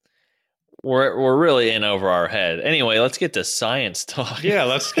we're really in over our head. Anyway, let's get to science talk. Yeah,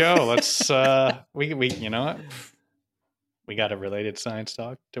 let's go. Let's we you know what? We got a related science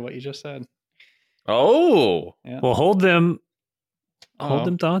talk to what you just said. Oh, Yeah. Well, hold them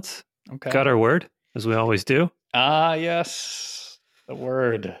Oh, thoughts. okay. Got our word, as we always do. Ah, yes. The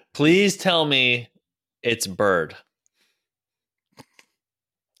word. please tell me it's bird.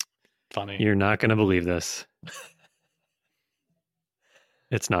 Funny. You're not going to believe this.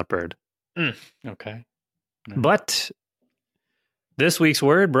 It's not bird. Okay. But this week's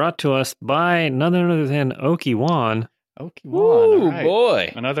word brought to us by none other than Oki Wan. Oki Wan. Ooh, All right.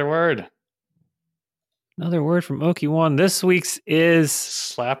 boy. Another word. Another word from Oki Wan. This week's is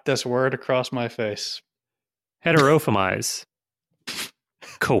Slap this word across my face. heterophemize.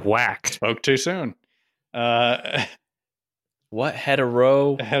 Quack. Spoke too soon. What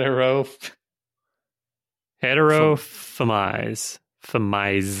hetero? Hetero. Heterophemize.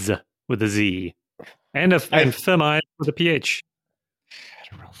 Femize with a Z. And femize with a PH.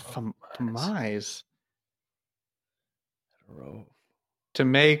 Femize. Hetero. To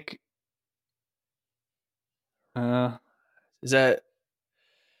make. Is that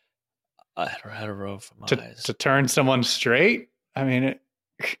heterophemize? To turn someone straight. I mean,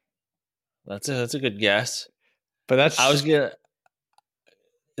 That's a good guess. but that's. I was gonna.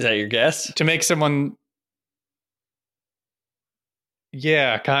 Is that your guess? to make someone.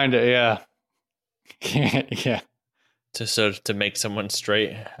 Yeah, kind of. Yeah. Yeah. To make someone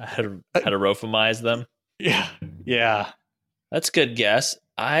straight, heterophemize them. Yeah. Yeah. That's a good guess.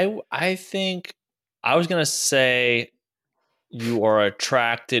 I think I was gonna say you are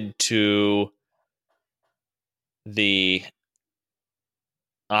attracted to the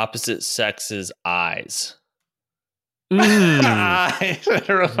opposite sex's eyes.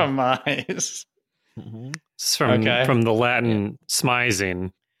 Heterophemize. It's from the Latin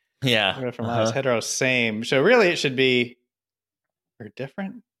smizing. Yeah. Heterophemize. Hetero same. So really it should be or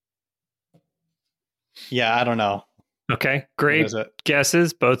different. Yeah, I don't know. Okay, What great is it?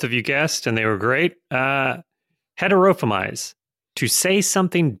 guesses. Both of you guessed, and they were great. Heterophemize. To say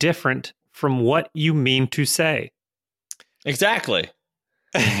something different from what you mean to say. Exactly.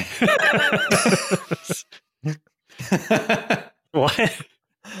 What?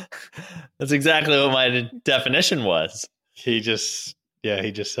 That's exactly what my definition was. he just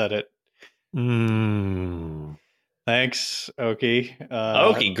said it. Mm. Thanks, Oki.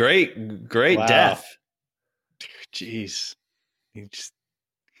 Okay, great wow. def. Jeez.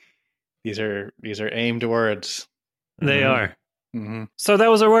 These are aimed words. They are. Mm-hmm. So that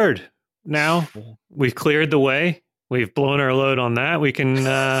was our word. Now we've cleared the way. We've blown our load on that. We can,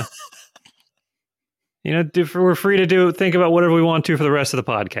 we're free to think about whatever we want to for the rest of the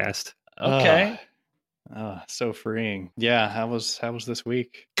podcast. Okay. So freeing. Yeah. How was this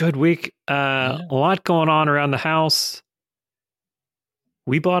week? Good week. A lot going on around the house.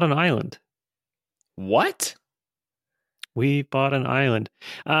 We bought an island. What? We bought an island.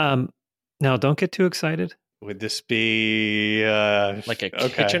 Now, don't get too excited. Would this be Like a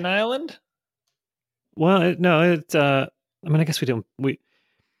kitchen island? Well, I guess we don't.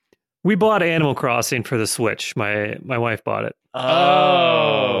 We bought Animal Crossing for the Switch. My wife bought it.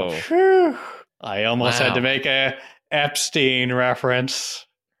 Oh. Whew. I almost had Wow. to make a Epstein reference,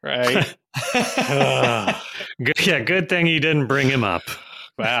 right? Good thing you didn't bring him up.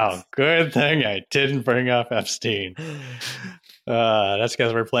 Wow, good thing I didn't bring up Epstein. That's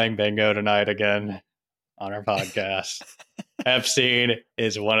because we're playing bingo tonight again on our podcast. Epstein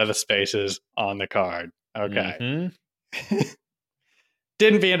is one of the spaces on the card. Okay. Mm-hmm.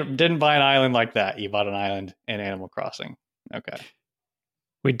 Didn't buy an island like that. You bought an island in Animal Crossing. Okay.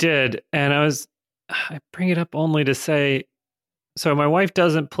 We did, and I bring it up only to say, so my wife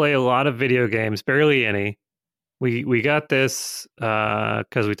doesn't play a lot of video games, barely any. We got this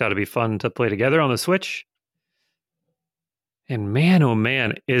because we thought it'd be fun to play together on the Switch. And man, oh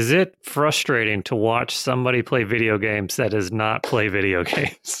man, is it frustrating to watch somebody play video games that does not play video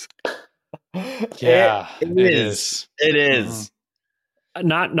games. Yeah, it is. It is.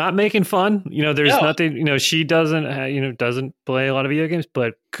 Not making fun. There's No. nothing. She doesn't. Doesn't play a lot of video games.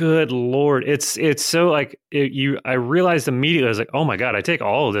 But good lord, it's so like I realized immediately. I was like, oh my god, I take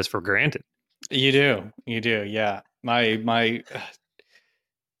all of this for granted. You do. Yeah. My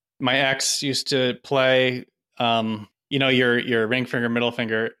ex used to play. Your ring finger, middle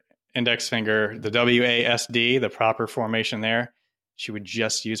finger, index finger, the WASD, the proper formation there. She would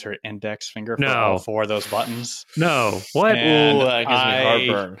just use her index finger for all four of those buttons. No. What? Ooh, that gives me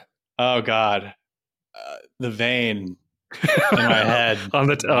heartburn. Oh, God. The vein in my head.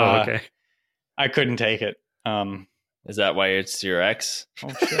 Okay. I couldn't take it. Is that why it's your ex? Oh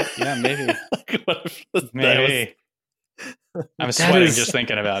shit! Yeah, maybe. What if that Maybe. I'm That sweating is- just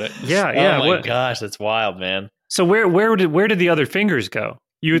thinking about it. Yeah, was- yeah. Oh my what- gosh, that's wild, man. So where did the other fingers go?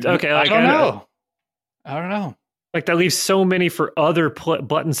 You okay? I Like, don't know. I don't know. Like that leaves so many for other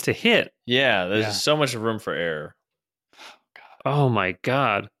buttons to hit. Yeah, there's Yeah. so much room for error. Oh my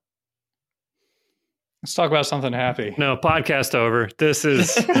god! Let's talk about something happy. No, podcast over. This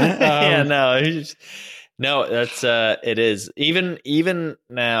is Yeah, no, no. That's it is even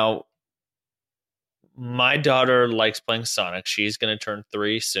now. My daughter likes playing Sonic. She's going to turn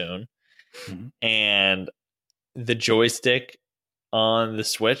 3 soon, Mhm. and the joystick on the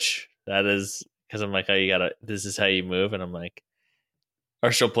Switch. That is because I'm like, oh, you gotta. This is how you move, and I'm like,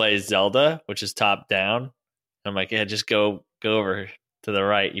 or she'll play Zelda, which is top down. I'm like, yeah, just go over to the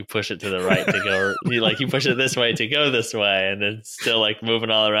right. You push it to the right to go. You push it this way to go this way, and it's still like moving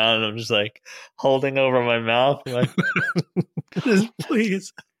all around. And I'm just like holding over my mouth, like,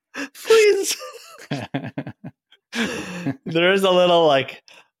 please, please. There is a little like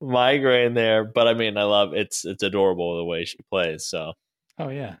migraine there, but I mean, I love it's adorable the way she plays. So Oh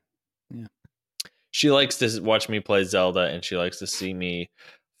yeah. she likes to watch me play Zelda, and she likes to see me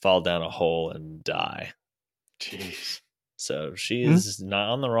fall down a hole and die. Jeez. So she is not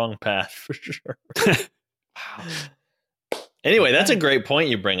on the wrong path for sure. Wow. Anyway, that's a great point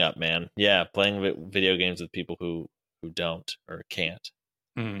you bring up, man. Yeah, playing video games with people who don't or can't.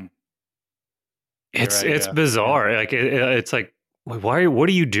 Mm. it's right, it's yeah. bizarre. Like it's like why? What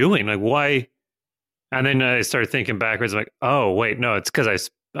are you doing? Like why? And then I started thinking backwards. Like oh wait, no, it's because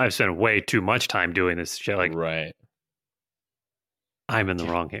I've spent way too much time doing this shit. Like Right. I'm in the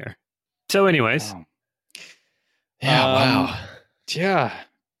wrong here. So, anyways, Wow. Yeah. Wow. Yeah.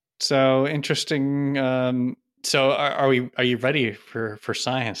 So interesting. So are you ready for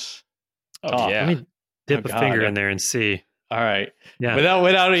science? Oh, talk. yeah. let me dip Oh, a God. finger in there and see. All right. Yeah.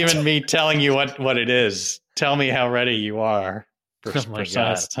 Without even me telling you what it is, tell me how ready you are for, Oh my for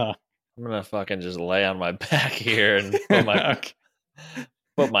science talk. I'm gonna fucking just lay on my back here and put my Okay.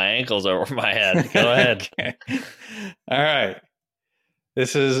 put my ankles over my head. Go ahead. Okay. All right.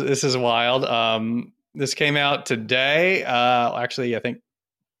 This is wild. This came out today. Actually, I think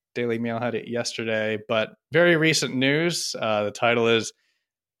Daily Mail had it yesterday, but very recent news. The title is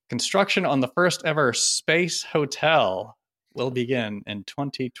 "Construction on the first ever space hotel will begin in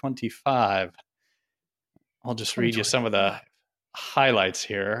 2025." I'll just read you some of the highlights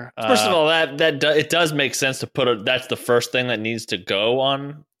here. First of all, it does make sense to put that's the first thing that needs to go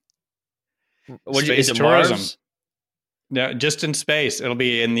on. Is Space it tourism. Mars? No, just in space. It'll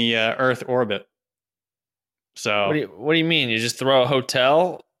be in the Earth orbit. So What do you mean? You just throw a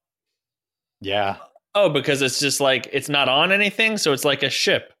hotel? yeah, Oh, because it's just like it's not on anything, so it's like a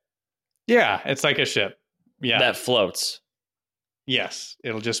ship yeah, it's like a ship. Yeah, that floats. yes,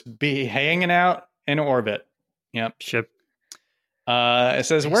 it'll just be hanging out in orbit. Yep. Ship. It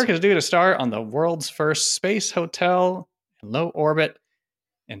says work is due to start on the world's first space hotel in low orbit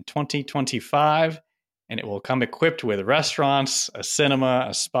in 2025, and it will come equipped with restaurants, a cinema,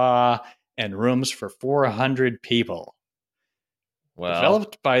 a spa, and rooms for 400 people. Well,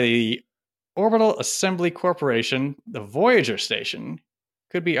 Developed by the Orbital Assembly Corporation, the Voyager station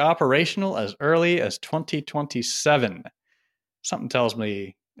could be operational as early as 2027. Something tells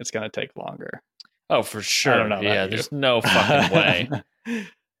me it's going to take longer. oh, for sure. I don't know about Yeah, you. there's no fucking way.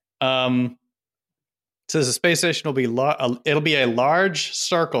 It says the space station will be it'll be a large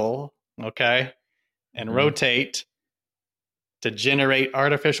circle, okay, and Mhm. rotate to generate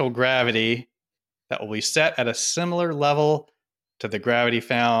artificial gravity that will be set at a similar level to the gravity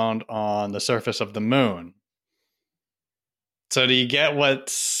found on the surface of the moon. So do you get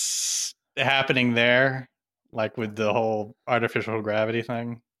what's happening there, like with the whole artificial gravity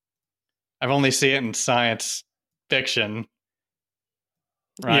thing? I've only seen it in science fiction.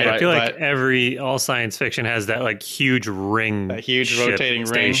 Right, Yeah, I feel like but all science fiction has that like huge ring, that huge ship rotating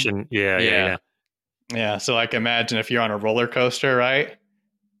ring. station. Yeah. Yeah, so like imagine if you're on a roller coaster, right?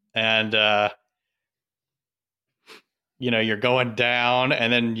 And you're going down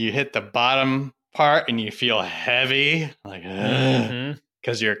and then you hit the bottom part and you feel heavy, like Mhm.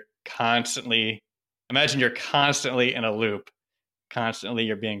 because you're constantly in a loop. Constantly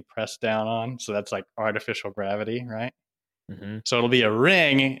you're being pressed down on. So that's like artificial gravity, right? Mhm. So it'll be a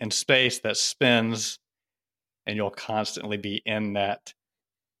ring in space that spins and you'll constantly be in that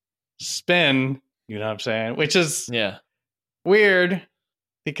spin, you know what I'm saying? Which is Yeah. weird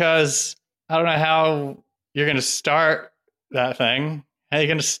because I don't know how you're going to start that thing. How are you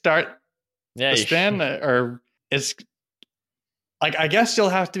going to start Yeah. the spin? Or it's like, I guess you'll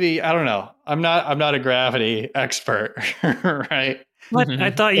have to be, I don't know. I'm not a gravity expert, right? What?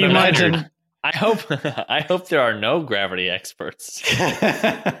 I thought you But might. imagine. I hope there are no gravity experts.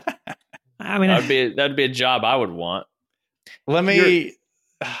 I mean, That'd be a job I would want. Let me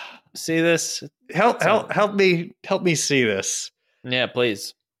See this? help me see this. Yeah,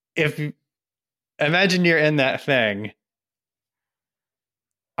 please. Imagine you're in that thing.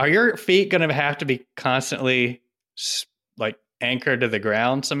 Are your feet going to have to be constantly like anchored to the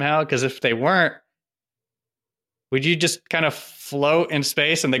ground somehow? Because if they weren't, would you just kind of float in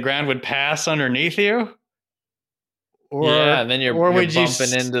space and the ground would pass underneath you? Or, yeah, and then you're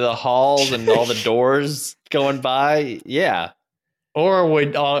bumping into the halls and all the doors going by. Yeah. Or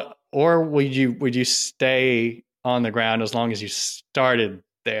would you stay on the ground as long as you started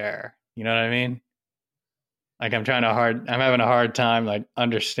there? You know what I mean? Like I'm having a hard time like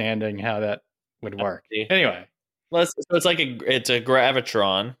understanding how that would work. Anyway, so it's like it's a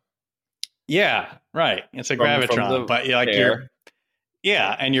gravitron. Yeah, right. It's a From gravitron, but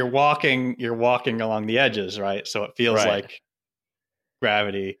and you're walking along the edges, right? So it feels like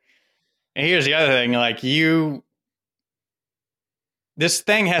gravity. And here's the other thing, like this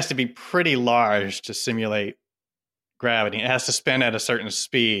thing has to be pretty large to simulate gravity. It has to spin at a certain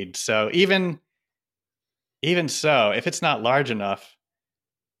speed. So even so, if it's not large enough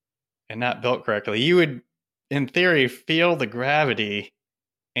and not built correctly, you would, in theory, feel the gravity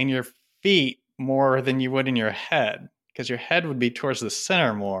in your feet more than you would in your head, because your head would be towards the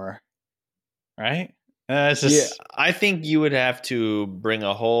center more, right? I think you would have to bring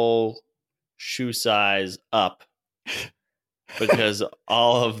a whole shoe size up because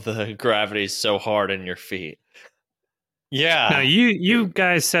all of the gravity is so hard in your feet. Yeah. Now you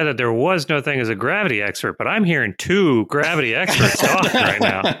guys said that there was no thing as a gravity expert, but I'm hearing two gravity experts talking right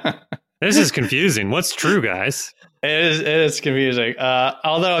now. This is confusing. What's true, guys? It is confusing.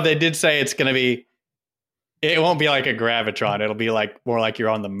 Although they did say it won't be like a gravitron. It'll be like more like you're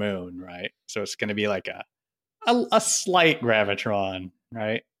on the moon, right? So it's going to be like a slight gravitron,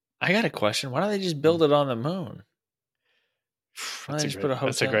 right? I got a question. Why don't they just build it on the moon? Why don't they just put a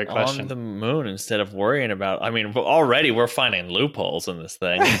hotel on the moon instead of worrying about? I mean, already we're finding loopholes in this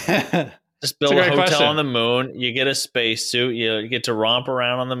thing. Just build a hotel on the moon. You get a spacesuit. You get to romp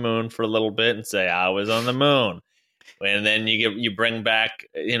around on the moon for a little bit and say, "I was on the moon." And then you bring back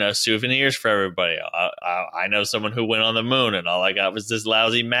souvenirs for everybody. I know someone who went on the moon, and all I got was this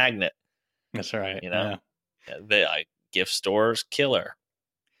lousy magnet. That's right. Gift stores killer.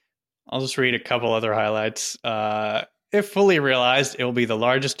 I'll just read a couple other highlights. If fully realized, it will be the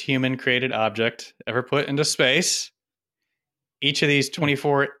largest human-created object ever put into space. Each of these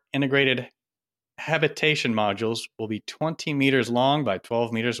 24 integrated habitation modules will be 20 meters long by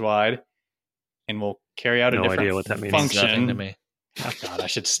 12 meters wide and will carry out a different function. To me. Oh, God, I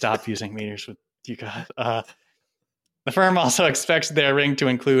should stop using meters with you guys. The firm also expects their ring to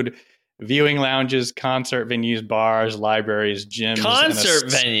include viewing lounges, concert venues, bars, libraries, gyms,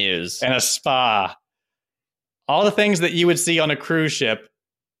 venues, and a spa. All the things that you would see on a cruise ship,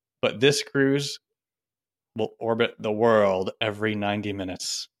 but this cruise will orbit the world every 90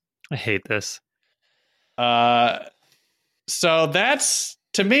 minutes. I hate this. So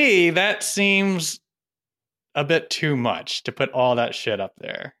to me, that seems a bit too much to put all that shit up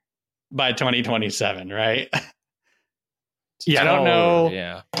there by 2027, right? Yeah, I don't know.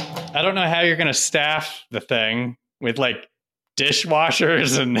 Yeah. I don't know how you're going to staff the thing with like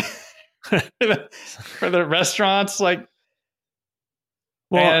dishwashers and for the restaurants. Like,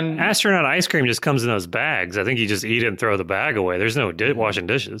 well, astronaut ice cream just comes in those bags. I think you just eat it and throw the bag away. There's no washing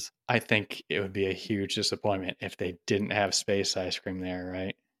dishes. I think it would be a huge disappointment if they didn't have space ice cream there,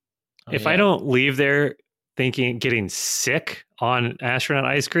 right? If I don't leave there getting sick on astronaut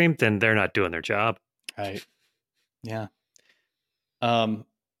ice cream, then they're not doing their job. Right. Yeah.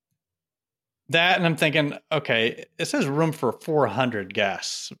 That, and I'm thinking, okay, it says room for 400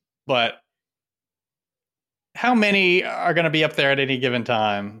 guests, but how many are going to be up there at any given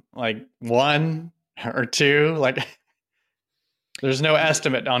time? Like one or two? Like, there's no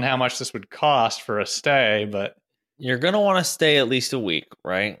estimate on how much this would cost for a stay, but you're going to want to stay at least a week,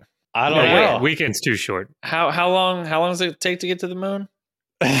 right? I don't know. Weekend's too short. How long does it take to get to the moon?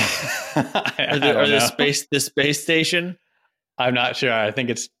 or the space station? I'm not sure. I think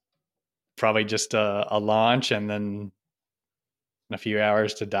it's probably just a launch and then a few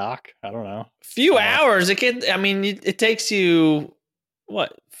hours to dock. I don't know. Few hours? It takes you,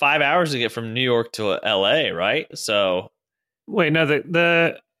 5 hours to get from New York to LA, right? So wait, no,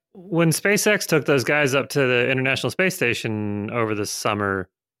 when SpaceX took those guys up to the International Space Station over the summer,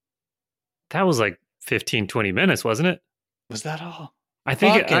 that was like 15, 20 minutes, wasn't it? Was that all? I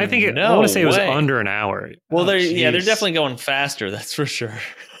think Fucking I want to say it was way. under an hour. Well, Oh, they're jeez. definitely going faster. That's for sure.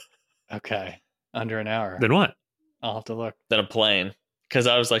 Okay. Under an hour. Then what? I'll have to look. Than a plane. Because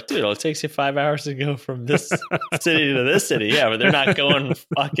I was like, dude, it takes you 5 hours to go from this city to this city. Yeah, but they're not going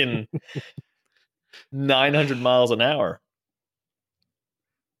fucking 900 miles an hour.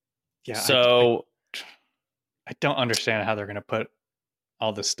 Yeah. So I don't understand how they're going to put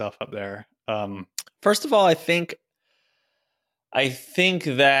all this stuff up there. first of all, I think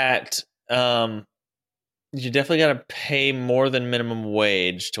that you definitely got to pay more than minimum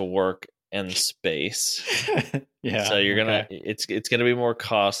wage to work in space. Yeah. So you're gonna it's gonna be more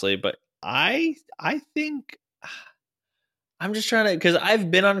costly. But I think I'm just trying to, because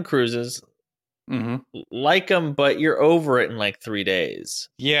I've been on cruises, hmm like them, but you're over it in like 3 days.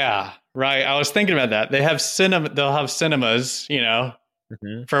 Yeah. Right. I was thinking about that. They have they'll have cinemas, you know,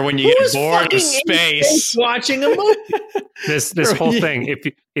 Mm-hmm. for when you get bored of space. watching a movie? This whole thing.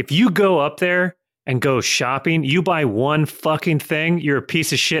 If you go up there and go shopping, you buy one fucking thing, you're a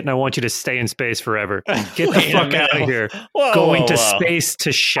piece of shit, and I want you to stay in space forever. Get the Wait a fuck out minute. of here. Whoa, Going whoa, to whoa. space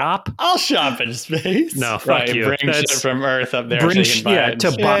to shop? I'll shop in space. No, fuck Right. you. Bring shit That's- from Earth up there. bring so you can buy it.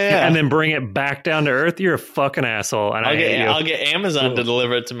 to buy Yeah. and then bring it back down to Earth. You're a fucking asshole, and I hate you. I'll get Amazon to Ugh.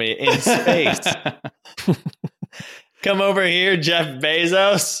 deliver it to me in space. Come over here, Jeff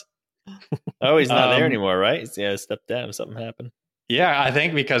Bezos. Oh, he's not there anymore, right? Yeah, stepped down. Something happened. Yeah, I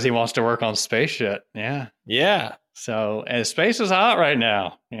think because he wants to work on space shit. Yeah. Yeah, So, and space is hot right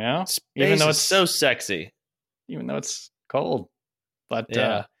now, you know, space even though is it's so sexy. even though it's cold. But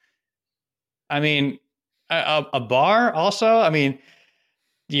Yeah. I mean, a bar also. I mean,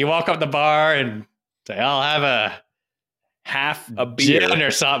 you walk up the bar and say, "I'll have a Half a beer. gin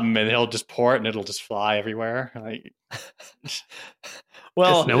or something," and he'll just pour it and it'll just fly everywhere. Like,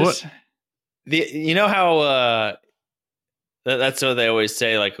 Well, Now what- you know how that's what they always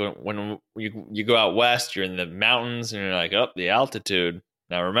say. Like when you go out west, you're in the mountains, and you're like, oh, the altitude.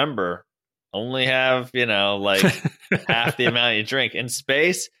 Now remember, only have like half the amount you drink. In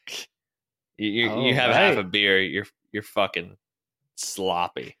space, you have half a beer. You're fucking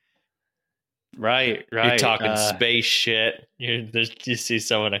sloppy. right. You're talking space shit. You see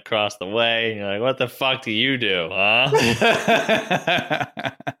someone across the way, and you're like, what the fuck do you do, huh?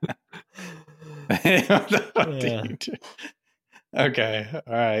 What the fuck do Yeah. you do? Okay, all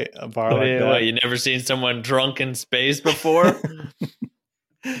right. A bar What, like that. what, you never seen someone drunk in space before?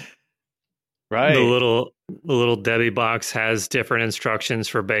 Right. The little Debbie box has different instructions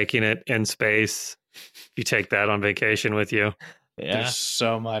for baking it in space. You take that on vacation with you. Yeah. There's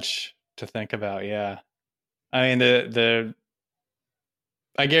so much to think about. Yeah. I mean, the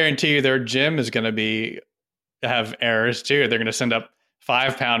I guarantee you their gym is going to have errors too. They're going to send up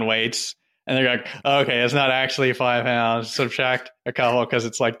 5-pound weights and they're like, okay, it's not actually 5 pounds. Subtract a couple because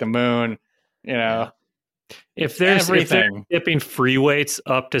it's like the moon, you know. If they're Everything. shipping free weights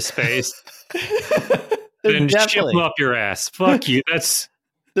up to space, They're then ship definitely, them up your ass. Fuck you. That's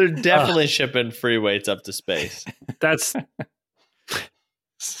they're definitely shipping free weights up to space. just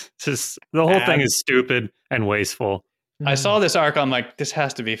the whole thing is stupid and wasteful. I saw this article. I'm like, this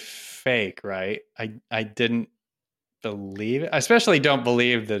has to be fake, right? I didn't believe it. I especially don't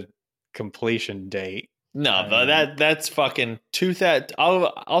believe the completion date. No, but that's fucking 2000.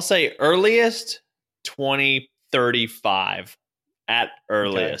 I'll say earliest 2035 at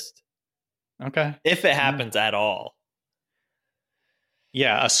earliest, Okay. if it happens at all.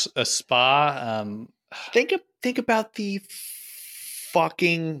 Yeah, a spa. Think about the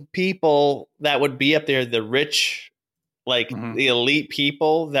fucking people that would be up there, the rich, like Mhm. the elite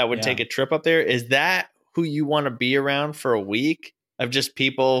people that would Yeah. take a trip up there. Is that who you want to be around for a week? Of just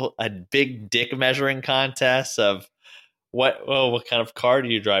people, a big dick measuring contest of what kind of car do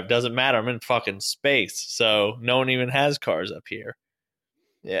you drive? Doesn't matter. I'm in fucking space, so no one even has cars up here.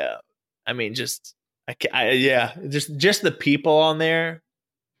 Yeah, I mean, just the people on there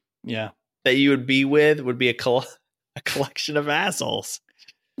Yeah. that you would be with would be a collection of assholes.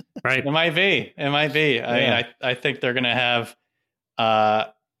 Right. It might be. I mean, I think they're going to have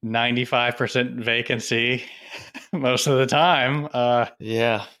 95% vacancy most of the time.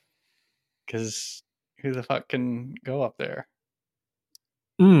 Yeah, Because who the fuck can go up there?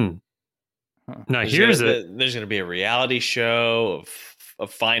 Mm. Huh. Now there's here's gonna, it. there's going to be a reality show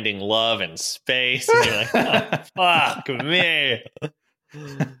of finding love in space. And you're like, oh, fuck me.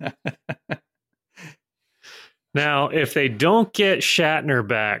 Now, if they don't get Shatner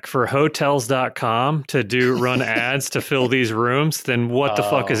back for Hotels.com to run ads to fill these rooms, then what the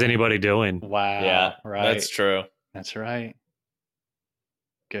fuck is Oh. anybody doing? Wow. Yeah, Right. that's true. That's right.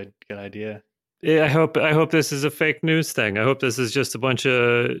 Good idea. I hope this is a fake news thing. I hope this is just a bunch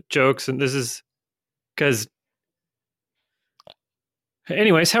of jokes, and this is because.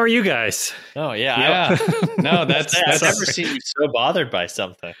 Anyways, how are you guys? Oh yeah, Yeah. No, I've that's never seen you so bothered by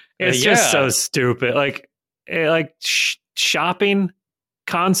something. It's Yeah. just so stupid. Like shopping,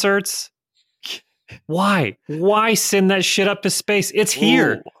 concerts. Why send that shit up to space? It's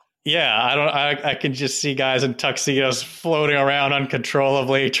here. Ooh. Yeah, I can just see guys in tuxedos floating around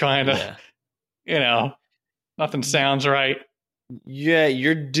uncontrollably trying to, Yeah. Nothing sounds right. Yeah,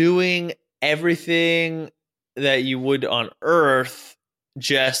 you're doing everything that you would on Earth,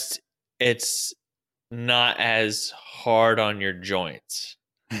 just it's not as hard on your joints.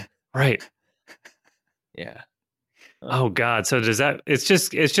 Right. Yeah. Oh God. So does that? It's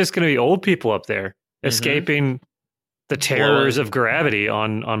just going to be old people up there escaping the terrors of gravity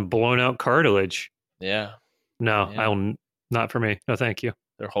on blown out cartilage. Yeah. No, Yeah. I'll not for me. No, thank you.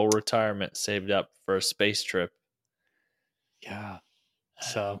 Their whole retirement saved up for a space trip. Yeah.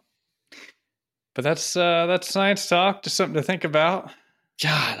 So, but that's science talk. Just something to think about.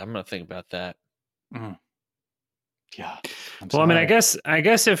 God, I'm gonna think about that. Yeah. Well, I mean, I guess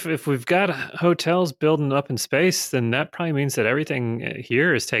if we've got hotels building up in space, then that probably means that everything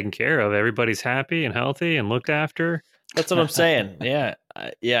here is taken care of. Everybody's happy and healthy and looked after. That's what I'm saying. Yeah.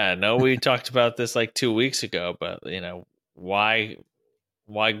 I know we talked about this like 2 weeks ago, but why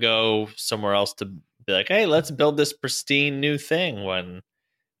go somewhere else to be like, hey, let's build this pristine new thing when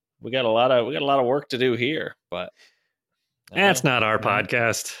we got a lot of work to do here. But that's not our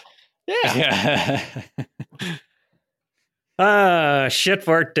podcast. Yeah. Shit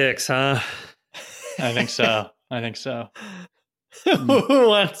fart dicks, huh? I think so. Who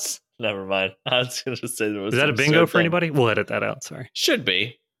wants? Never mind. I was going to say there was. Is that a bingo for anybody? We'll edit that out. Sorry. Should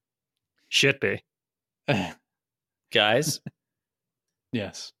be. Guys.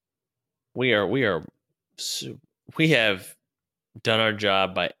 Yes. We have done our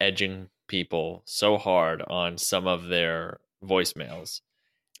job by edging people so hard on some of their voicemails.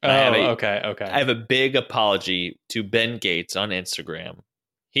 Okay. I have a big apology to Ben Gates on Instagram.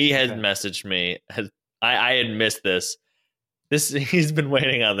 He had messaged me. I had missed this. He's been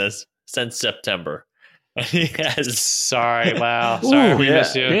waiting on this since September. And he has. Sorry. Wow. Sorry we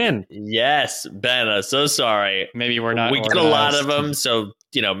missed you. Ben. Yes, Ben. I'm so sorry. Maybe we're not. We get a lot of them, so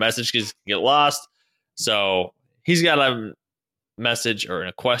messages get lost. So he's got a message or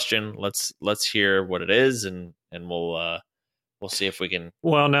a question. Let's hear what it is, and we'll see if we can.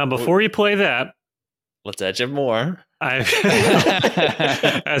 Well, now before you play that, let's edge it more. As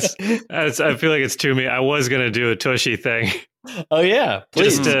I feel like it's too me. I was going to do a Tushy thing. Oh yeah,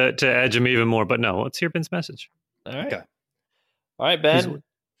 please. Just to edge him even more. But no, let's hear Ben's message. All right. Okay. All right, Ben.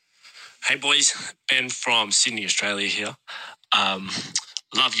 Hey boys, Ben from Sydney, Australia here.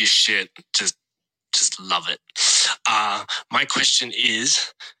 Love your shit. Just love it. My question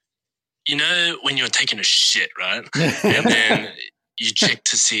is, when you're taking a shit, right? And then you check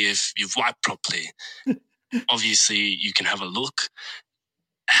to see if you've wiped properly. Obviously, you can have a look.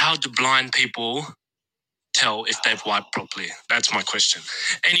 How do blind people tell if they've wiped properly? That's my question.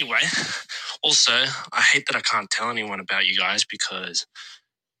 Anyway, also, I hate that I can't tell anyone about you guys because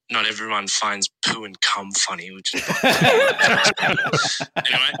not everyone finds poo and cum funny, which is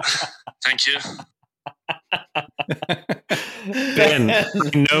anyway, thank you. Ben,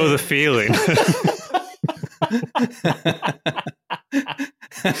 you know the feeling.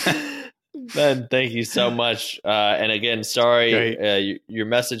 Ben, thank you so much. And again, sorry, your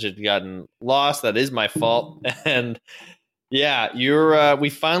message had gotten lost. That is my fault. And yeah, we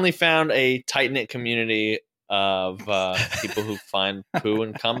finally found a tight-knit community of people who find poo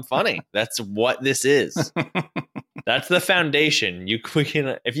and cum funny. That's what this is. That's the foundation.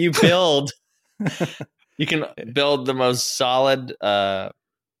 If you build, you can build the most solid.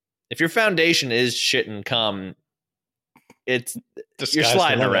 If your foundation is shit and cum, you're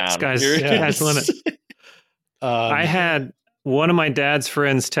sliding around. Sky's the limit. I had one of my dad's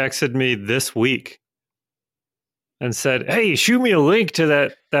friends texted me this week and said, "Hey, shoot me a link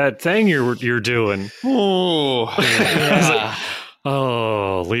to that thing you're doing." Ooh, yeah.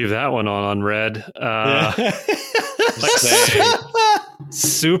 Oh, leave that one on unread.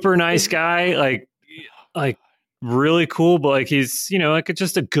 Super nice guy, like really cool, but like he's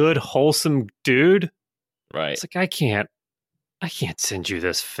just a good, wholesome dude. Right? It's like I can't send you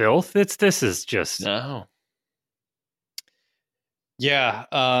this filth. This is just no. Yeah.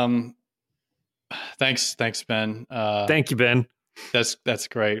 Thanks, Ben. Thank you, Ben. That's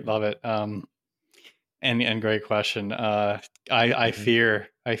great. Love it. And great question. I fear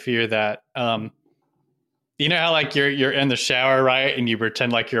that You know how like you're in the shower, right? And you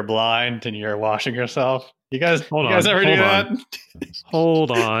pretend like you're blind and you're washing yourself. You guys ever do that?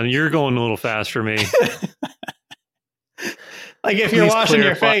 Hold on. You're going a little fast for me. Like if you're washing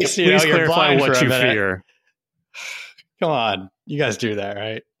your face, you know, you're blind what for a you minute. fear. Come on. You guys do that,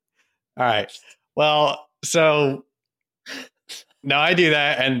 right? All right. Well, so no, I do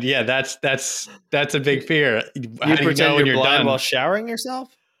that, and yeah, that's a big fear. How You do pretend when you're blind done? while showering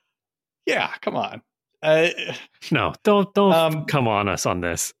yourself? Yeah, come on. No, don't come on us on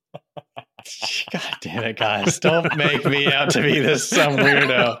this. God damn it, guys. Don't make me out to be some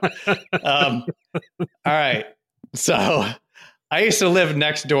weirdo. All right. So I used to live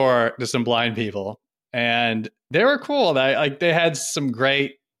next door to some blind people, and they were cool. They had some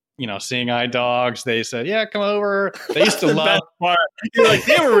great, seeing eye dogs. They said, yeah, come over. They used to The love. best part. You're like,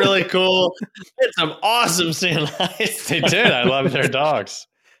 they were really cool. They had some awesome seeing eyes. They did. I loved their dogs.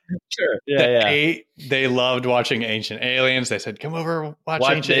 Sure. Yeah. They loved watching Ancient Aliens. They said, come over, watch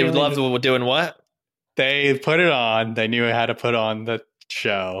Ancient They Aliens. loved doing what? They put it on. They knew how to put on the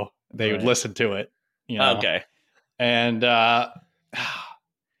show. They would listen to it. Okay. And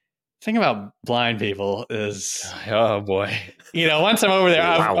thing about blind people is, Oh boy. once I'm over there,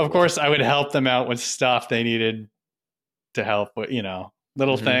 Wow. of course, I would help them out with stuff they needed to help with,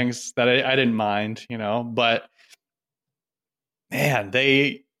 little Mhm. things that I didn't mind, but man,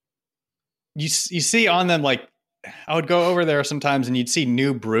 you see on them, like I would go over there sometimes and you'd see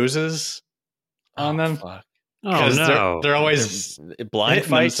new bruises on them. Fuck. Oh no. they're always Blind hitting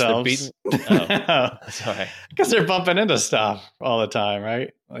fights. They're themselves. beating. Oh, sorry. Because they're bumping into stuff all the time,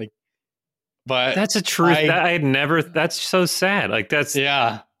 right? Like, but That's a truth. That's so sad. Like that's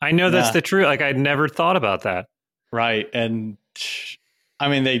yeah, I know that's Yeah. the truth. Like I'd never thought about that. right. And I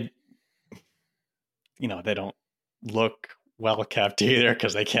mean, they don't look well kept either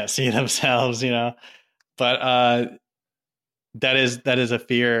because they can't see themselves, But that is a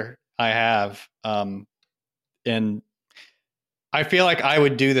fear I have. And I feel like I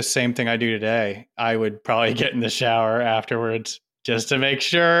would do the same thing I do today. I would probably get in the shower afterwards just to make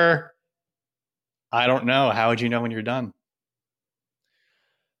sure. I don't know. How would you know when you're done?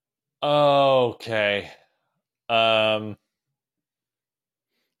 Okay. I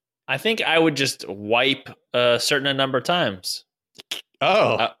think I would just wipe a certain number of times.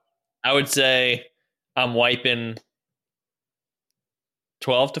 Oh, I would say I'm wiping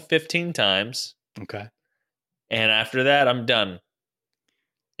 12 to 15 times. okay. And after that, I'm done.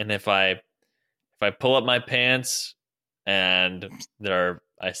 And if I pull up my pants and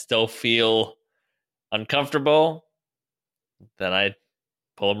I still feel uncomfortable, then I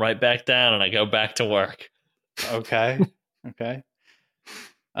pull them right back down and I go back to work. Okay. Okay.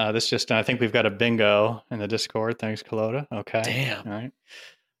 I think we've got a bingo in the Discord. Thanks, Kalota. Okay. Damn. All right.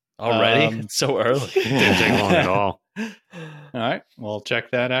 Already? It's so early. Didn't take long at all. All right. We'll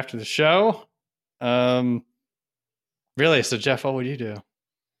check that after the show. Really? So, Jeff, what would you do?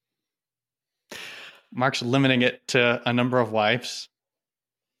 Mark's limiting it to a number of wipes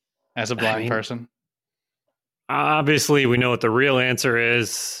as a blind person. Obviously, we know what the real answer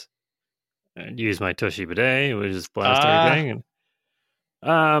is. I'd use my Tushy bidet, which is blast everything.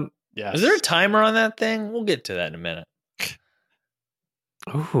 And, Yes. Is there a timer on that thing? We'll get to that in a minute.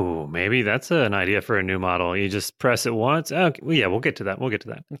 ooh, maybe that's an idea for a new model. You just press it once. Okay, well, yeah, we'll get to that.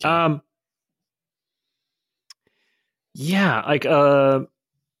 Okay. Yeah, like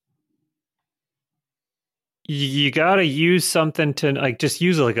you got to use something to like just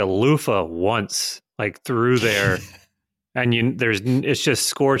use like a loofah once, like through there, and it's just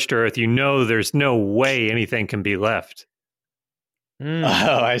scorched earth. There's no way anything can be left, Mm.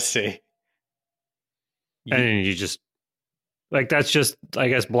 Oh, I see. and you just like that's just I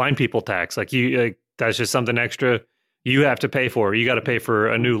guess blind people tax. That's just something extra you have to pay for. You got to pay for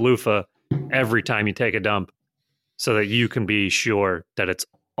a new loofah every time you take a dump, so that you can be sure that it's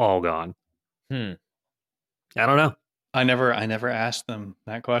all gone. Hmm. I don't know. I never asked them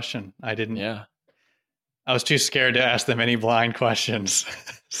that question. I didn't. Yeah. I was too scared to ask them any blind questions.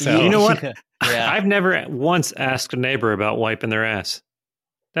 So You know what? Yeah. I've never once asked a neighbor about wiping their ass.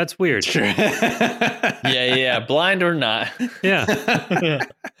 That's weird. Yeah. Blind or not. Yeah.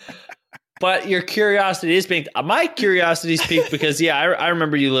 But your curiosity is piqued. My curiosity is piqued because, I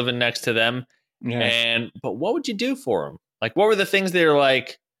remember you living next to them. Yes. But what would you do for them? Like, what were the things they were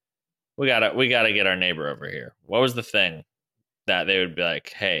like, we gotta get our neighbor over here? What was the thing that they would be like,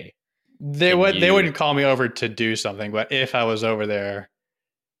 hey? They wouldn't call me over to do something, but if I was over there,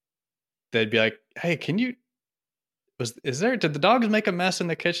 they'd be like, "Hey, did the dogs make a mess in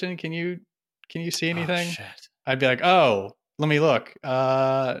the kitchen? Can you see anything?" Oh, shit. I'd be like, "Oh, let me look."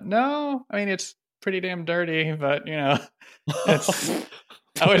 No, I mean it's pretty damn dirty, but it's,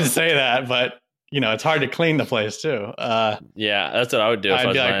 I wouldn't say that, but it's hard to clean the place too. Yeah, that's what I would do if I'd I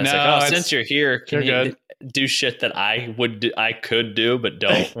was be like, buying. It's no, like, since you're here, can you're you do shit that I could do but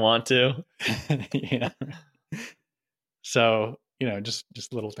don't want to? Yeah. So,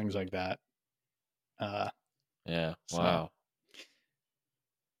 just little things like that. Yeah. So- Wow.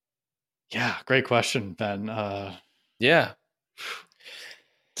 Yeah, great question, Ben. Yeah.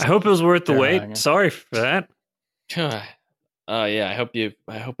 I hope it was worth the Terrifying. wait. Sorry for that. Yeah. I hope it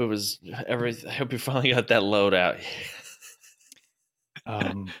was I hope you finally got that load out.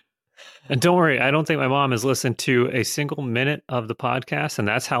 Um, And don't worry, I don't think my mom has listened to a single minute of the podcast, and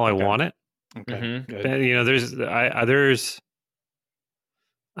that's how I Okay. want it. okay, Mhm. good. There's I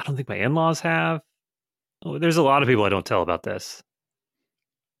don't think my in-laws have. Oh, there's a lot of people I don't tell about this.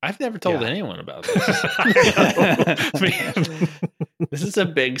 I've never told Yeah. anyone about this. This is a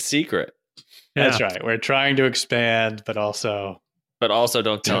big secret, That's right. We're trying to expand, but also but also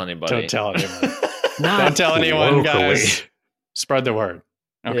don't tell anybody. Don't tell anyone. Not Don't tell anyone, locally. guys. Spread the word.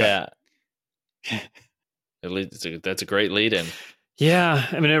 Okay. Yeah. At least that's a great lead in. Yeah,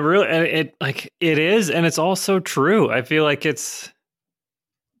 I mean, it is, and it's also true. I feel like it's.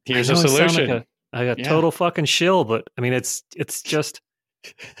 Here's I a know I sound solution. like a Yeah. total fucking shill, but I mean, it's just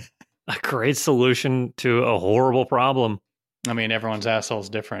a great solution to a horrible problem. I mean, everyone's asshole's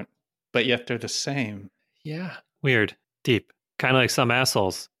different, but yet they're the same. Yeah. Weird, deep, kind of like some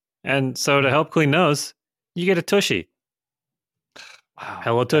assholes. And so to help clean those, you get a tushy. Wow.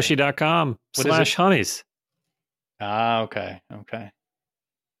 HelloTushy.com What is it? /honeys. Ah, okay. Okay.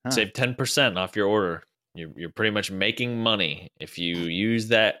 Huh. Save 10% off your order. You're pretty much making money if you use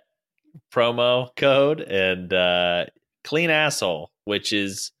that promo code and clean asshole, which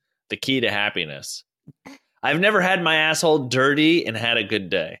is the key to happiness. I've never had my asshole dirty and had a good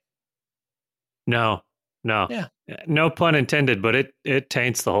day. No. Yeah. No pun intended, but it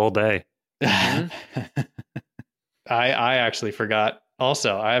taints the whole day. I actually forgot.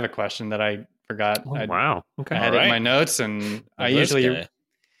 Also, I have a question that I forgot. Oh, I wow. Okay. I had it in Alright. my notes, and I This usually guy.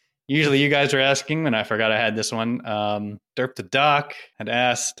 you guys are asking, and I forgot I had this one. Derp the Doc had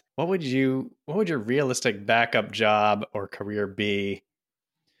asked, what would your realistic backup job or career be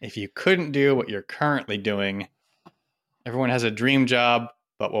if you couldn't do what you're currently doing? Everyone has a dream job,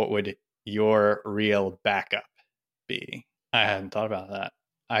 but what would your real backup be? I hadn't thought about that.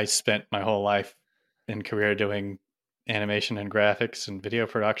 I spent my whole life in career doing animation and graphics and video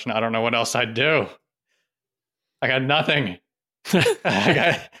production. I don't know what else I'd do. I got nothing.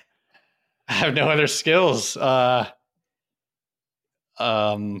 I have no other skills. I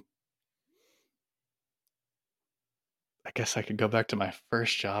guess I could go back to my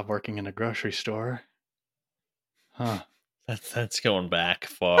first job working in a grocery store. Huh. That's going back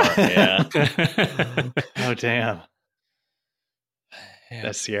far. Yeah. Oh damn. Yeah.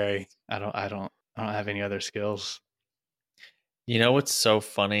 That's scary. I don't have any other skills. You know what's so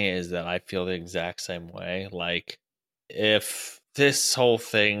funny is that I feel the exact same way. Like, if this whole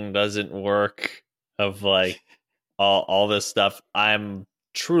thing doesn't work, of like all this stuff, I'm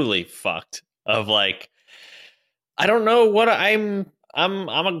truly fucked. Of like, I don't know what I'm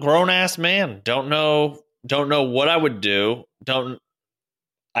a grown ass man. Don't know what I would do.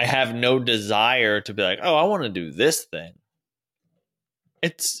 I have no desire to be like, oh, I want to do this thing.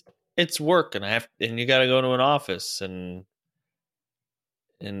 It's work, and you got to go to an office, and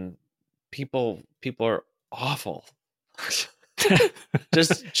people are awful.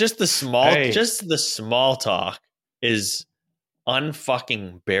 just the small talk is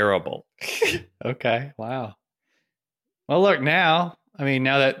unfucking bearable. Okay. Wow. Well, look now. I mean,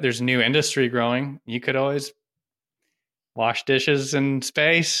 now that there's new industry growing, you could always wash dishes in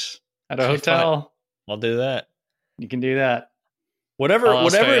space at a Okay, hotel. I'll do that. You can do that. Whatever All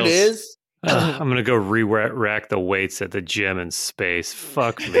else it fails. is. I'm going to go rack the weights at the gym in space.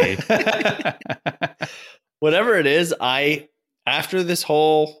 Fuck me. Whatever it is, after this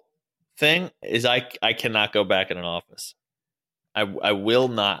whole thing is I cannot go back in an office. I will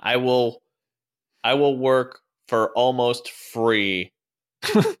not. I will work for almost free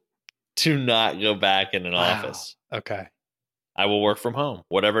to not go back in an Wow. office. Okay. I will work from home.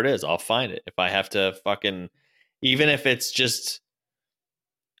 Whatever it is, I'll find it. If I have to even if it's just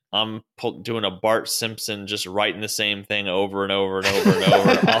I'm doing a Bart Simpson, just writing the same thing over and over and over and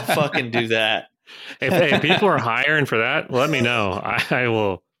over, I'll fucking do that. If people are hiring for that, let me know. I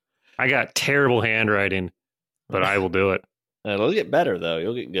will. I got terrible handwriting, but I will do it. It'll get better though.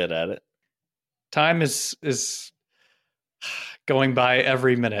 You'll get good at it. Time is going by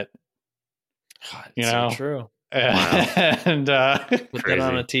every minute. God, You it's know? so true. And Put that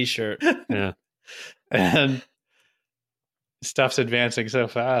on Crazy. a t-shirt. Yeah. And stuff's advancing so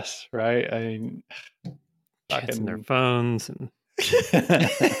fast, right? I mean, Kids and their fucking phones and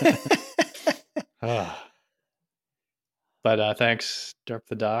But thanks, Derp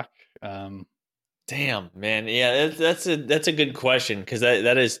the Doc. Damn, man. Yeah, that's a good question, because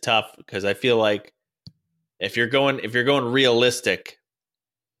that is tough, because I feel like if you're going realistic,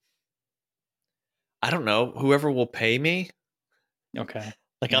 I don't know, whoever will pay me. Okay.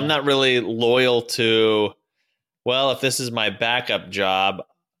 Like, Yeah. I'm not really loyal to, well, if this is my backup job,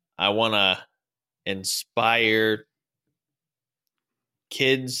 I want to inspire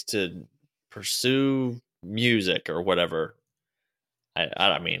kids to pursue music or whatever.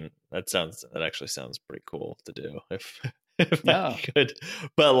 I mean, that actually sounds pretty cool to do if I could.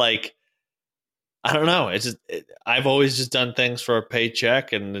 But like, I don't know. It's just I've always just done things for a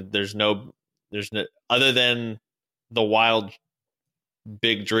paycheck, and there's no other than the wild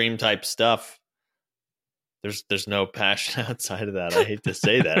big dream type stuff. There's no passion outside of that. I hate to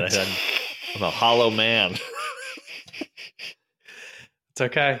say that. I'm a hollow man. It's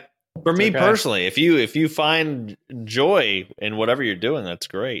okay. For me personally, if you find joy in whatever you're doing, that's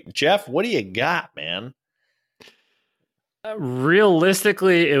great. Jeff, what do you got, man?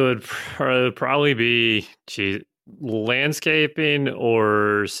 Realistically, it would probably be landscaping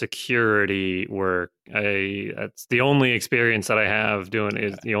or security work. That's the only experience that I have doing.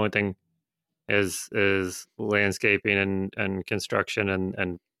 Is the only thing is landscaping and construction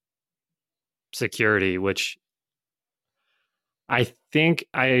and security, which I think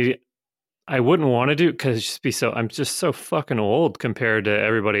I wouldn't want to do, because I'm just so fucking old compared to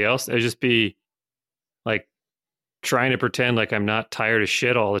everybody else. It'd just be like trying to pretend like I'm not tired of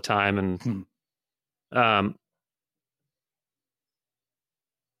shit all the time. And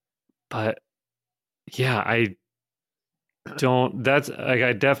but yeah, I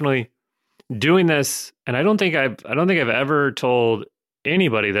definitely doing this, and I don't think I've ever told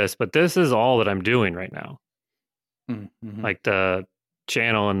anybody this, but this is all that I'm doing right now. Mm-hmm. Like the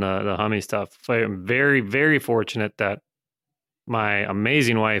channel and the Hummy stuff. So I'm very, very fortunate that my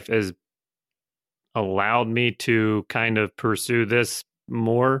amazing wife has allowed me to kind of pursue this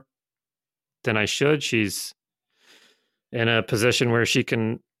more than I should. She's in a position where she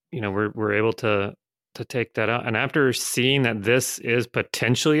can, we're able to take that out. And after seeing that this is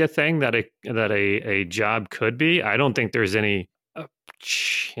potentially a thing that a job could be, I don't think there's any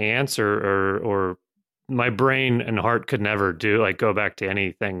chance or my brain and heart could never go back to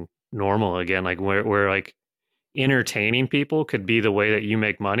anything normal again. Like where like entertaining people could be the way that you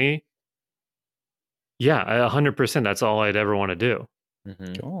make money. Yeah, 100%. That's all I'd ever want to do.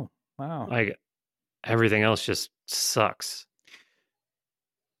 Mm-hmm. Cool. Wow. Like everything else just sucks.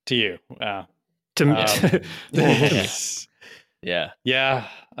 To you. To me. Yeah. Yeah.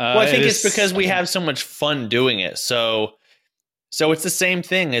 Well, I think it's because we have so much fun doing it. So it's the same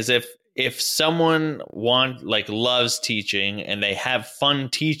thing as if someone loves teaching and they have fun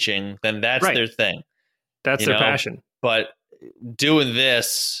teaching, then that's their thing. That's their passion. But doing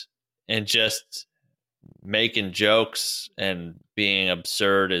this and just making jokes and being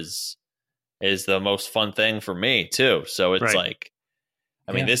absurd is the most fun thing for me too. So it's like,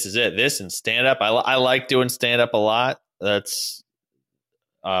 I mean, this is it. This and stand up. I like doing stand up a lot. That's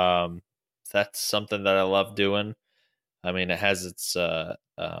something that I love doing. I mean, it has its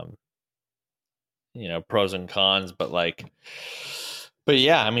pros and cons, but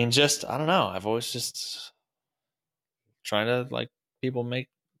yeah, I mean, just I don't know. I've always just trying to people make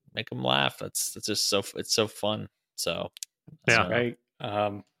them laugh. It's just it's so fun. So yeah, right.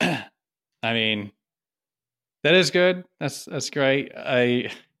 I mean, that is good. That's great.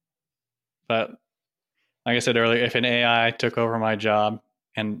 But like I said earlier, if an AI took over my job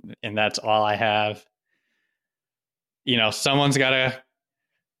and that's all I have, someone's got to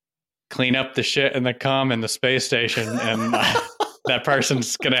clean up the shit and the cum in the space station, and that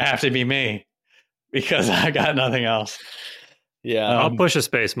person's going to have to be me because I got nothing else. Yeah. I'll push a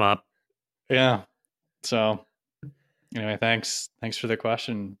space mop. Yeah. So anyway, thanks for the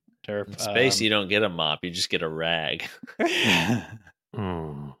question, Derp. In space, you don't get a mop. You just get a rag. Yeah,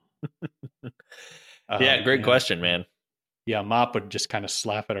 great question, man. Yeah, a mop would just kind of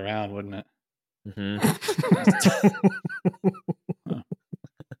slap it around, wouldn't it? Mm-hmm.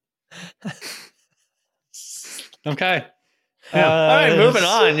 Okay. All right, moving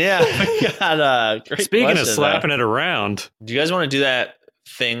on. Yeah, we got great. Speaking of slapping it around, do you guys want to do that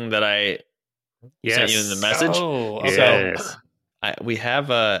thing that I sent you in the message? Oh, okay. Yes. We have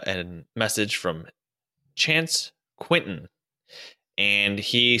a message from Chance Quinton, and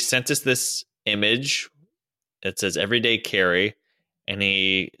he sent us this image. It says "Everyday Carry," and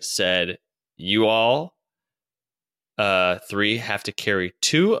he said, you all three have to carry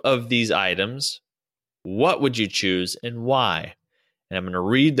 2 of these items. What would you choose and why? And I'm going to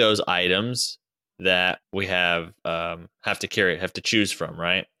read those items that we have to choose from,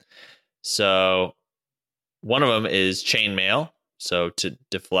 right? So one of them is chainmail, so to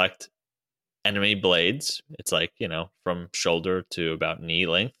deflect enemy blades. It's like, from shoulder to about knee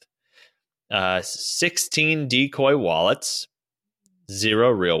length. 16 decoy wallets,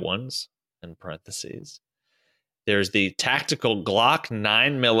 0 real ones, in parentheses. There's the tactical Glock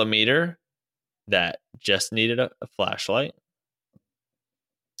 9mm that just needed a flashlight.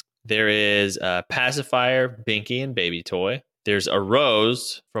 There is a pacifier, Binky, and baby toy. There's a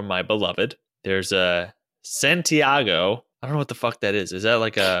rose from my beloved. There's a Santiago. I don't know what the fuck that is. Is that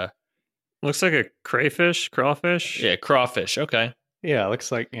like a... Looks like a crawfish. Yeah, crawfish. Okay. Yeah,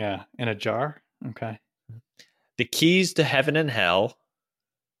 looks like, in a jar. Okay. The keys to heaven and hell.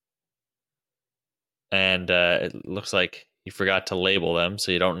 And it looks like you forgot to label them,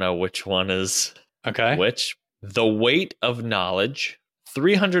 so you don't know which one is which. The weight of knowledge.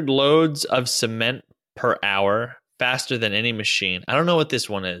 300 loads of cement per hour, faster than any machine. I don't know what this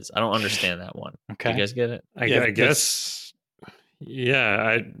one is. I don't understand that one. Okay. You guys get it? I guess.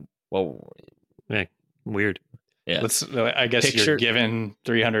 Yeah. Weird. Yeah. I guess you're given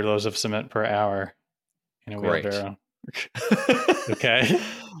 300 loads of cement per hour in a wheelbarrow. Okay.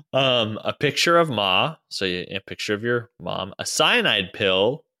 A picture of Ma. So a picture of your mom. A cyanide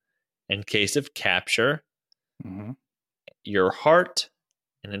pill in case of capture. Mm-hmm. Your heart,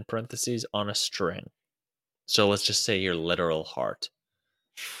 and in parentheses, on a string. So let's just say your literal heart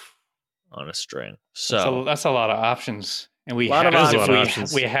on a string. So that's a lot of options. And we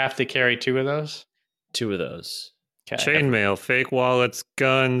have to carry 2 of those? 2 of those. Okay. Chainmail, fake wallets,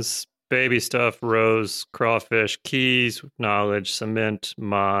 guns, baby stuff, rose, crawfish, keys, knowledge, cement,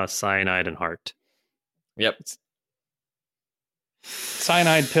 Ma, cyanide, and heart. Yep.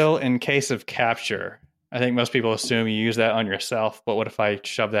 Cyanide pill in case of capture. I think most people assume you use that on yourself, but what if I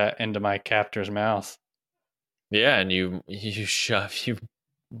shove that into my captor's mouth? Yeah, and you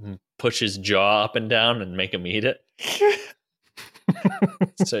push his jaw up and down and make him eat it.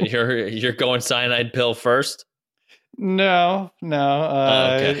 So you're going cyanide pill first? No.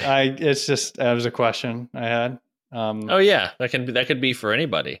 Okay. It's just that was a question I had. Oh yeah, that could be for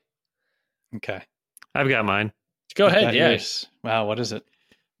anybody. Okay, I've got mine. Go ahead. Yes. Wow, what is it?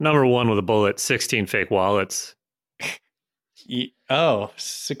 Number 1 with a bullet, 16 fake wallets.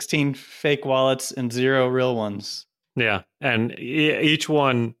 16 fake wallets and 0 real ones. Yeah, and each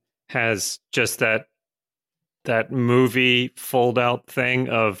one has just that movie fold-out thing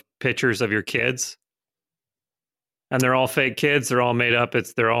of pictures of your kids. And they're all fake kids. They're all made up.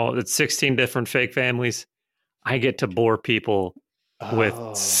 It's 16 different fake families. I get to bore people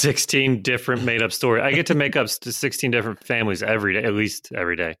with 16 different made up stories. I get to make up 16 different families every day, at least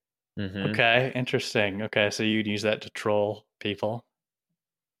every day. Mm-hmm. Okay, interesting. Okay, so you'd use that to troll people.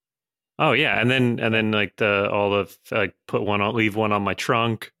 Oh yeah, and then like put one on, leave one on my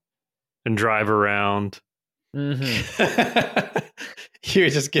trunk, and drive around. Mm-hmm. You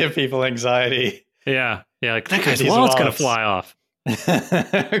just give people anxiety. Yeah, like that guy's wallet's gonna fly off.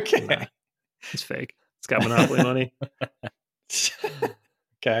 Okay, it's fake. It's got monopoly money.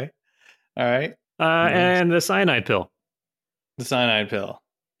 Okay. All right. And the cyanide pill. The cyanide pill.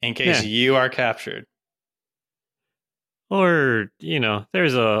 In case you are captured. Or,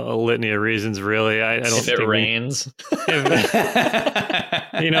 there's a litany of reasons, really. I don't if it rains.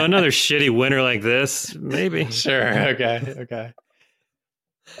 Another shitty winter like this, maybe. Sure. Okay.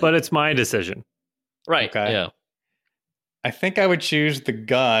 But it's my decision. Right. Okay. Yeah. I think I would choose the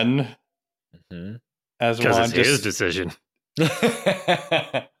gun as one. Because it's his decision.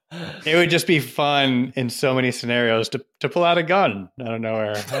 It would just be fun in so many scenarios to pull out a gun out of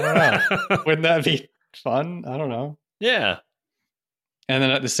nowhere. I don't know. Wouldn't that be fun? I don't know. Yeah. And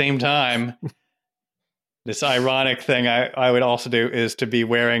then at the same time, this ironic thing I would also do is to be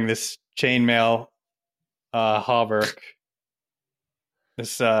wearing this chainmail hauberk,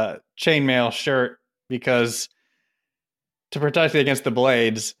 this chainmail shirt, because to protect it against the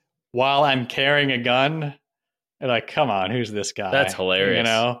blades while I'm carrying a gun. And like, come on, who's this guy? That's hilarious.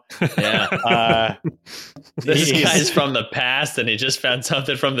 Yeah. This guy's from the past and he just found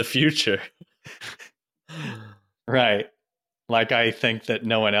something from the future. Right. Like, I think that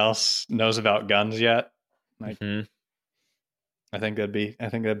no one else knows about guns yet. Like, I think that'd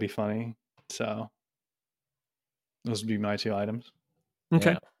be funny. So those would be my 2 items.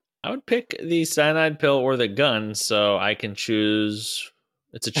 Okay. Yeah. I would pick the cyanide pill or the gun so I can choose.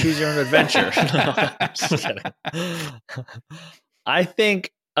 It's a choose your own adventure. No, I'm just kidding. I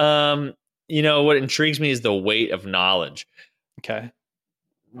think, what intrigues me is the weight of knowledge. Okay.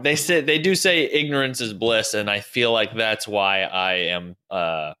 They do say ignorance is bliss, and I feel like that's why I am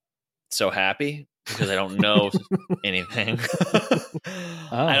so happy, because I don't know anything.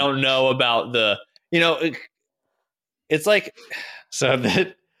 I don't know about it's like, so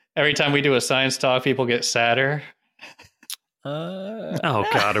that every time we do a science talk, people get sadder. Oh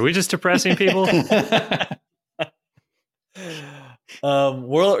God, are we just depressing people?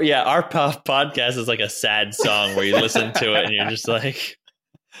 Our podcast is like a sad song where you listen to it and you're just like,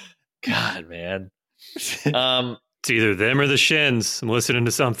 God, man. It's either them or the Shins. I'm listening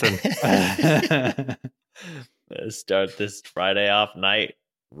to something. Let's start this Friday off night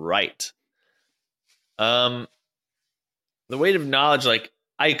right. The weight of knowledge,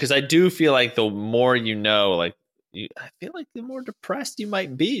 because I do feel like the more you know, I feel like the more depressed you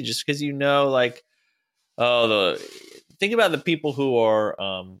might be, just because think about the people who are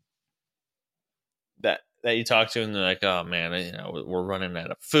that you talk to, and they're like, oh man, we're running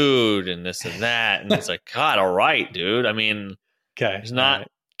out of food and this and that, and it's like, God, all right, dude. I mean, okay, it's not. Right.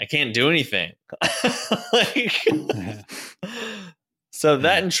 I can't do anything. So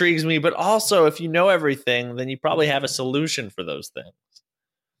that intrigues me. But also, if you know everything, then you probably have a solution for those things,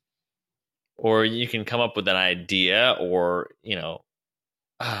 or you can come up with an idea, or it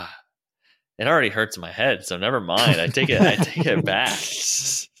already hurts my head, so never mind. I take it back.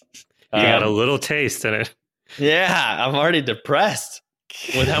 You got a little taste in it. Yeah, I'm already depressed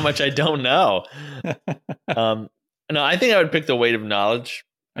with how much I don't know. No, I think I would pick the weight of knowledge.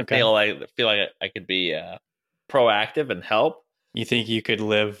 Okay. I feel like I could be proactive and help. You think you could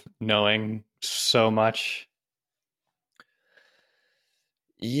live knowing so much?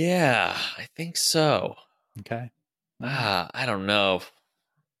 Yeah, I think so. Okay. I don't know.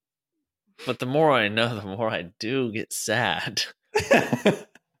 But the more I know, the more I do get sad.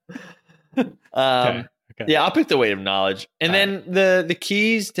 Okay. Yeah, I'll pick the weight of knowledge. And then the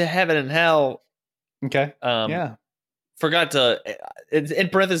keys to heaven and hell. Okay. Yeah. Forgot to, in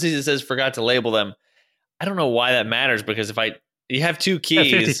parentheses, it says forgot to label them. I don't know why that matters, because you have two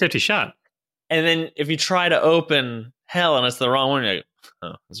keys. 50-50 shot. And then if you try to open hell and it's the wrong one, you're like,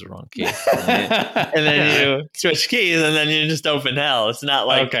 oh, it's the wrong key. And then you switch keys and then you just open hell. It's not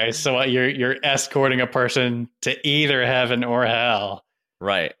like, okay, so you're escorting a person to either heaven or hell,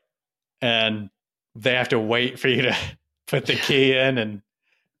 right? And they have to wait for you to put the key in, and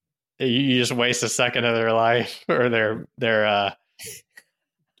you just waste a second of their life or their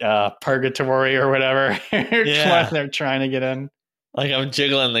purgatory or whatever. Yeah. They're trying to get in. Like I'm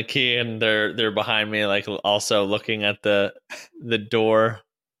jiggling the key and they're behind me, like also looking at the door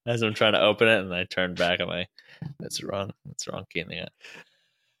as I'm trying to open it, and I turn back. I'm like, that's the wrong key in the end.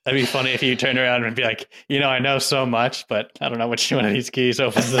 That'd be funny if you turned around and be like, I know so much, but I don't know which one of these keys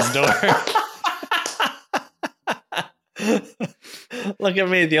opens this door. Look at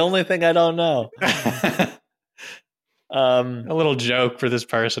me, the only thing I don't know. A little joke for this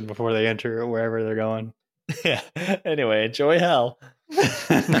person before they enter wherever they're going. Yeah. Anyway, enjoy hell.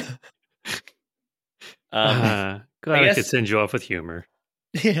 Glad I could send you off with humor.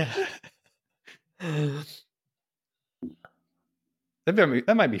 Yeah.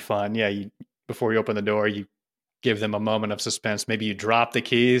 That might be fun. Yeah. Before you open the door, you give them a moment of suspense. Maybe you drop the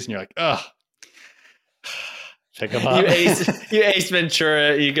keys and you're like, ugh. Pick them up. You Ace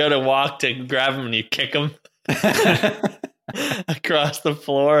Ventura. You go to walk to grab them and you kick them across the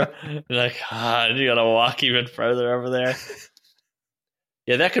floor. You're like, you got to walk even further over there.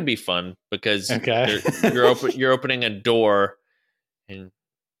 Yeah, that could be fun, because you're opening a door and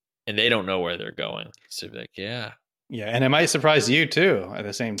they don't know where they're going. So be like, yeah, and it might surprise you too at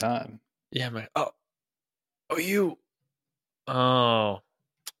the same time. Yeah, I'm like, you. Oh,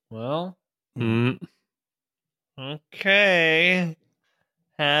 well. Okay.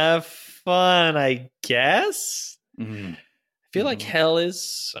 Have fun, I guess. I feel like hell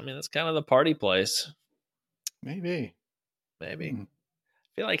is, that's kind of the party place. Maybe. I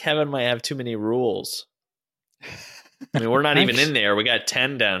feel like heaven might have too many rules. We're not even in there. We got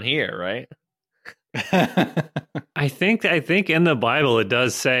 10 down here, right? I think in the Bible it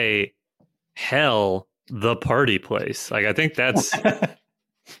does say hell, the party place. Like, I think that's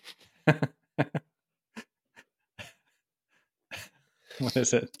what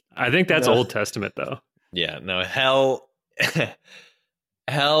is it? I think that's Old Testament, though. Yeah, no, hell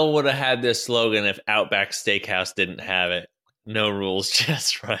would have had this slogan if Outback Steakhouse didn't have it. No rules,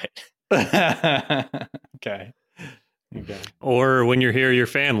 just right. Okay. Or when you're here, your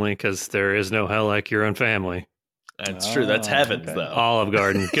family, because there is no hell like your own family. That's true. That's heaven, though. Olive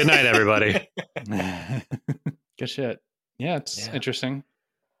Garden. Good night, everybody. Good shit. Yeah, it's interesting.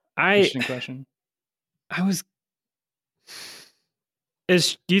 Interesting question.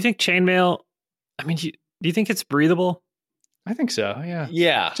 Do you think chainmail? I mean, do you think it's breathable? I think so. Yeah.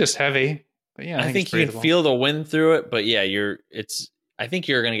 Yeah. Just heavy. But yeah, I think it's you can breathable. feel the wind through it, but yeah, I think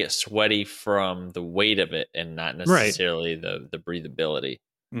you're going to get sweaty from the weight of it and not necessarily the breathability.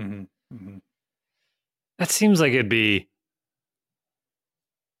 Mm-hmm. Mm-hmm. That seems like it'd be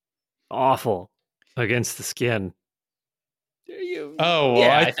awful against the skin. Oh, well,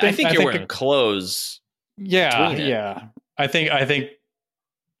 yeah, I think you're think wearing clothes. Yeah, between it. yeah. I think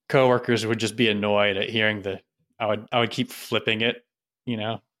coworkers would just be annoyed at hearing I would keep flipping it,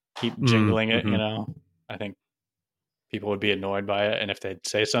 keep jingling it, mm-hmm. I think people would be annoyed by it, and if they'd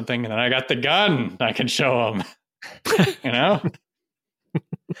say something, and then I got the gun, I can show them.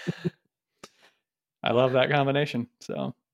 I love that combination. So